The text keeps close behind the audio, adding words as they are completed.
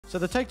So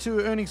the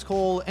Take-Two earnings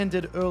call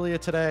ended earlier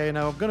today, and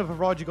I'm going to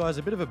provide you guys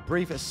a bit of a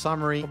brief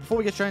summary. But before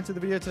we get straight into the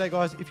video today,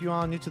 guys, if you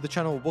are new to the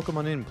channel, welcome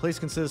on in. Please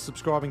consider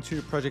subscribing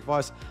to Project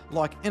Vice,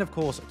 like, and of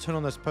course, turn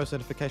on those post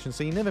notifications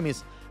so you never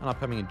miss an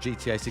upcoming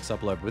GTA 6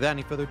 upload. Without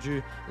any further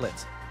ado,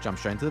 let's jump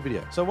straight into the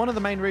video. So one of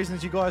the main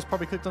reasons you guys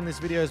probably clicked on this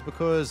video is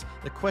because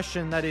the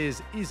question that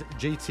is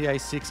GTA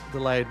 6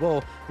 delayed?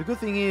 Well, the good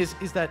thing is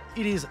that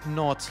it is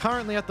not.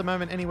 Currently at the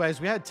moment anyways,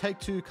 we had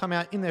Take-Two come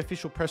out in their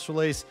official press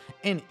release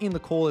and in the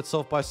call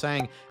itself by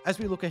saying, as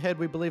we look ahead,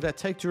 we believe that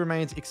Take-Two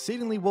remains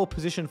exceedingly well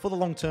positioned for the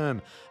long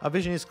term. Our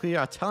vision is clear,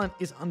 our talent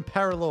is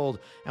unparalleled,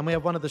 and we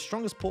have one of the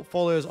strongest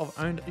portfolios of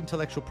owned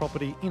intellectual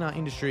property in our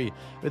industry,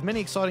 with many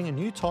exciting and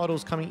new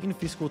titles coming in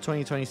fiscal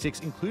 2026,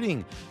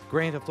 including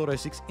Grand Theft Auto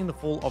 6 in the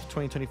fall of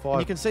 2025.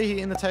 And you can see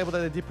here in the table that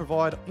they did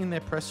provide in their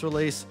press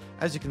release,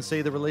 as you can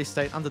see the release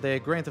date under there,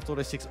 Grand Theft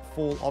Auto 6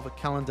 fall of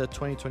calendar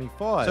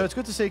 2025. So it's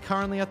good to see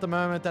currently at the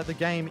moment that the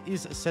game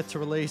is set to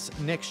release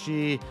next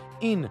year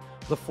in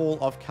the fall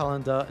of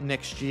calendar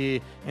next year.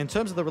 In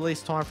terms of the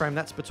release time frame,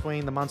 that's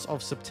between the months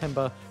of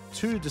September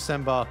to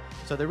December.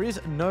 So there is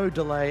no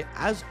delay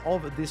as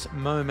of this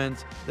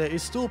moment. There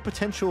is still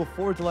potential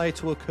for a delay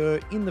to occur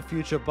in the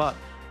future, but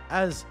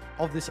as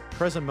of this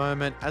present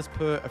moment, as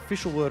per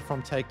official word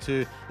from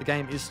Take-Two, the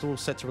game is still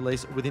set to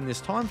release within this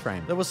time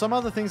frame. There were some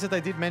other things that they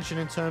did mention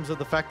in terms of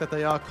the fact that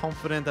they are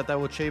confident that they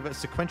will achieve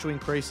sequential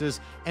increases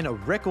and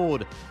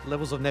record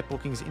levels of net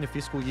bookings in the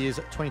fiscal years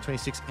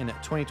 2026 and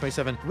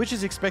 2027, which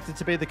is expected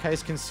to be the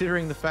case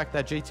considering the fact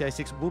that GTA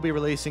 6 will be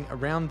releasing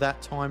around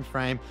that time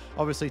frame.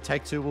 Obviously,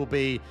 Take-Two will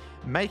be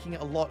making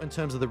a lot in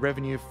terms of the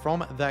revenue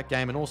from that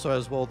game, and also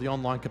as well the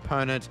online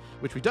component,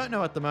 which we don't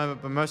know at the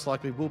moment, but most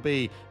likely will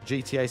be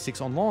GTA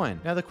 6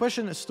 Online. Now the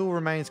question still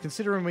remains,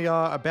 considering we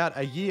are about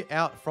a year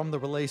out from the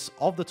release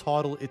of the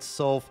title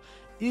itself,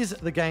 is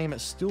the game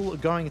still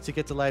going to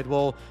get delayed?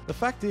 Well, the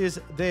fact is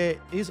there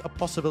is a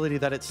possibility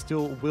that it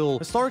still will.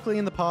 Historically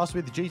in the past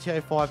with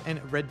GTA 5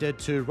 and Red Dead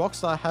 2,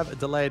 Rockstar have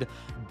delayed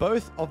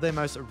both of their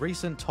most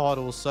recent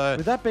titles. So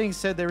with that being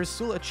said, there is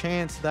still a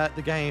chance that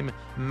the game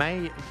may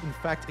in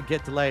fact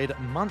get delayed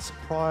months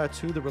prior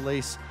to the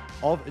release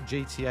of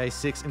GTA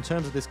 6 in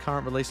terms of this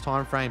current release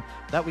time frame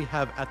that we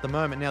have at the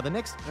moment. Now the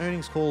next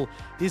earnings call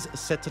is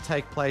set to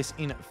take place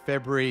in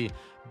February,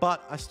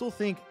 but I still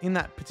think in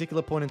that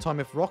particular point in time,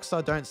 if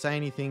Rockstar don't say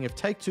anything, if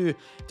Take-Two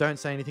don't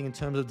say anything in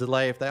terms of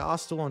delay, if they are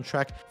still on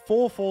track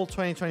for fall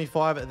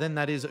 2025, then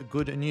that is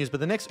good news. But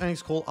the next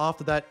earnings call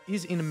after that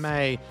is in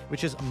May,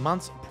 which is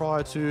months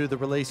prior to the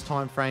release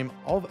time frame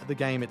of the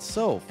game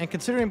itself. And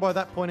considering by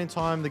that point in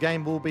time, the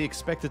game will be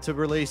expected to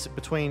release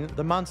between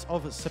the months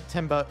of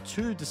September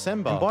to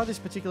December. And by this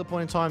particular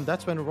point in time,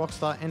 that's when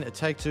Rockstar and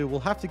Take-Two will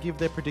have to give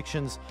their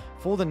predictions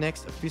for the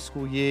next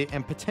fiscal year,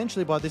 and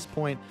potentially by this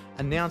point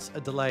announce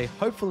a delay.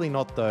 Hopefully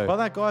not though. By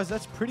that, guys,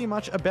 that's pretty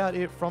much about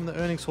it from the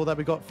earnings call that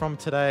we got from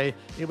today.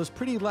 It was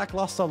pretty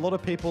lackluster. A lot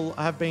of people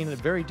have been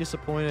very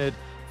disappointed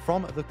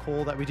from the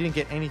call that we didn't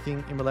get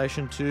anything in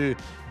relation to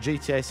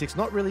GTA 6.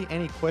 Not really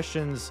any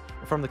questions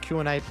from the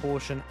Q&A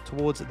portion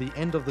towards the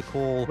end of the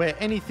call where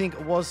anything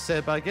was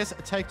said, but I guess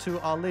Take-Two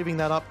are leaving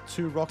that up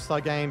to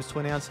Rockstar Games to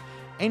announce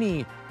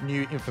any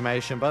new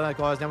information. But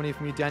guys, now we need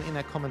from you down in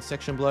that comment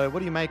section below. What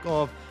do you make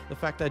of the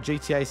fact that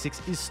GTA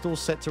 6 is still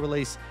set to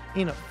release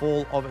in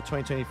fall of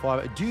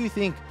 2025? Do you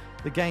think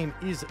the game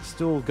is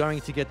still going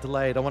to get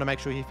delayed? I want to make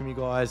sure to hear from you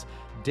guys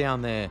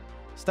down there.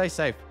 Stay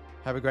safe,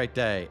 have a great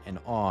day, and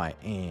I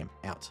am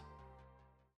out.